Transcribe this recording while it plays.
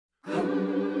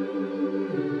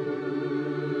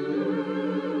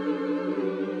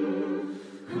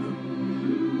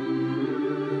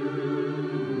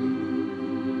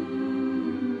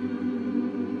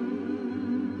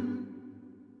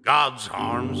God's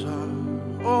arms are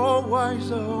always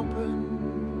open.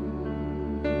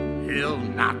 He'll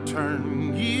not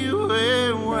turn you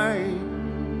away.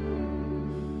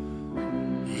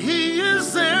 He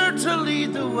is there to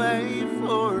lead the way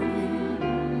for you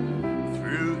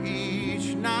through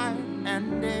each night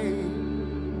and day.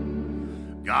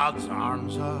 God's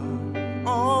arms are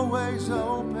always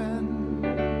open.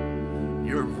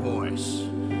 Your voice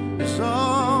is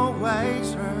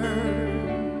always heard.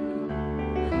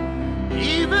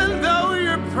 Even though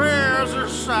your prayers are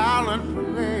silent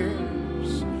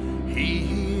prayers, He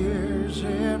hears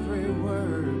every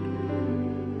word.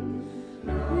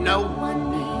 No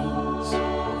one needs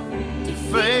to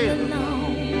fail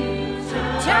alone.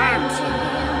 Turn to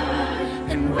Him,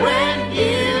 and when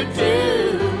you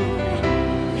do,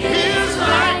 His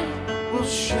light will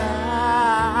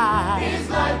shine. His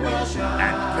light will shine,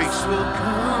 and peace will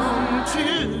come to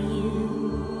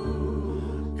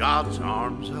you. God's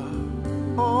arms are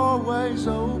always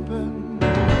open,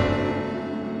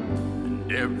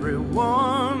 and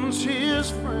everyone's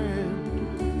His friend.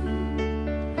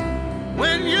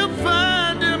 When you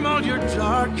find Him, all your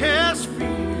darkest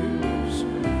fears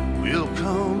will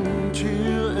come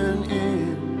to an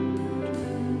end.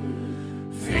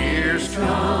 Fears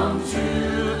come to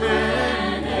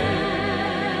an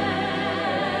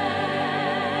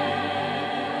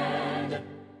end.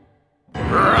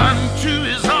 Run to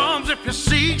His arms if you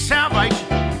seek salvation.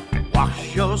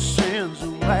 Wash your sins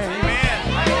away. Amen.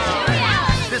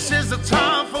 This is the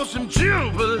time for some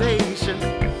jubilation.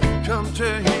 Come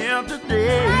to Him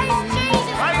today.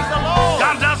 Praise the Lord.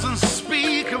 God doesn't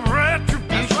speak of retribution.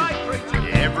 That's right, preacher.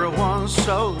 Everyone's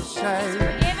soul is saved.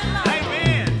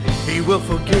 Amen. He will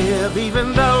forgive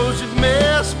even those who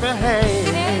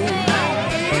misbehave.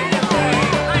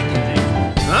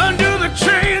 Undo the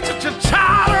chains that you're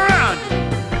tied around.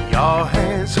 Your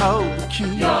hands hold the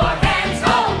key. Your hands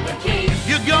hold the key.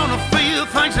 You're gonna feel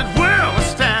things that will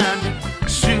astound you.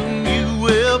 Soon you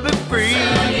will be free.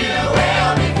 Soon you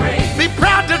will be free. Be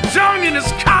proud to join in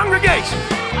His congregation.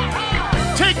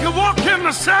 Take a walk in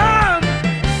the sun.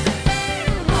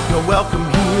 You're welcome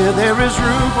here. There is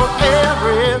room for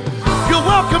every. You're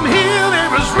welcome here.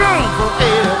 There is room for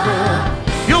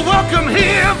every. You're welcome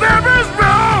here. There is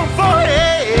room for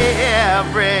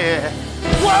every.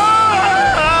 Whoa!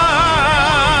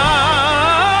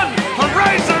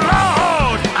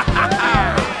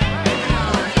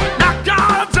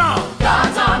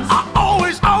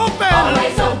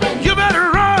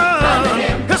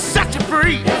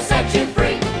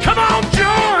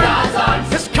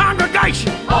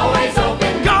 Always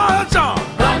open. God's arms.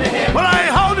 Run to Him. Well, I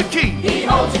hold the key. He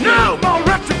holds the key. No more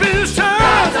retribution.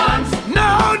 God's arms.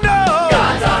 No, no.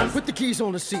 God's arms. Put the keys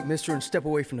on the seat, mister, and step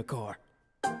away from the car.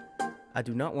 I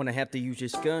do not want to have to use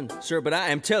this gun, sir, but I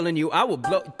am telling you, I will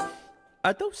blow...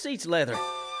 Are those seats leather?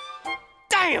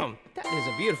 Damn! That is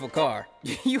a beautiful car.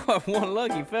 You are one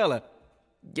lucky fella.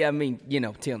 Yeah, I mean, you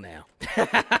know, till now.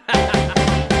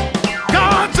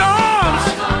 God's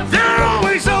arms. They're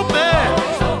always open.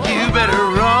 You better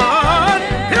run.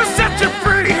 He'll set you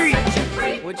free.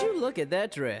 Would you look at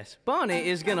that dress? Bonnie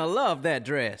is gonna love that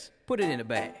dress. Put it in a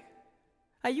bag.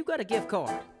 Hey, you got a gift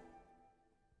card.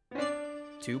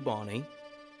 To Bonnie.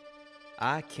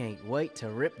 I can't wait to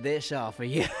rip this off of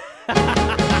you.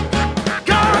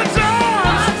 God's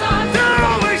arms. They're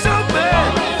always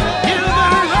open. You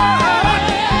better run.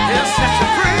 He'll set you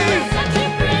free.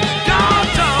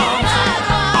 God's arms are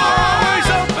always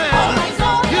open.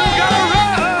 You gotta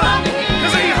run,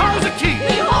 'cause He holds the key.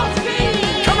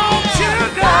 Come on, children.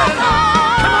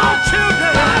 Come on,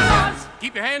 children.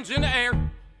 Keep your hands in the air.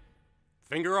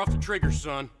 Finger off the trigger,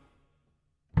 son.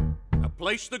 Now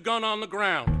place the gun on the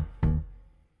ground.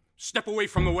 Step away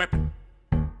from the weapon.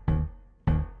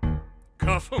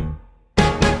 Cuff him.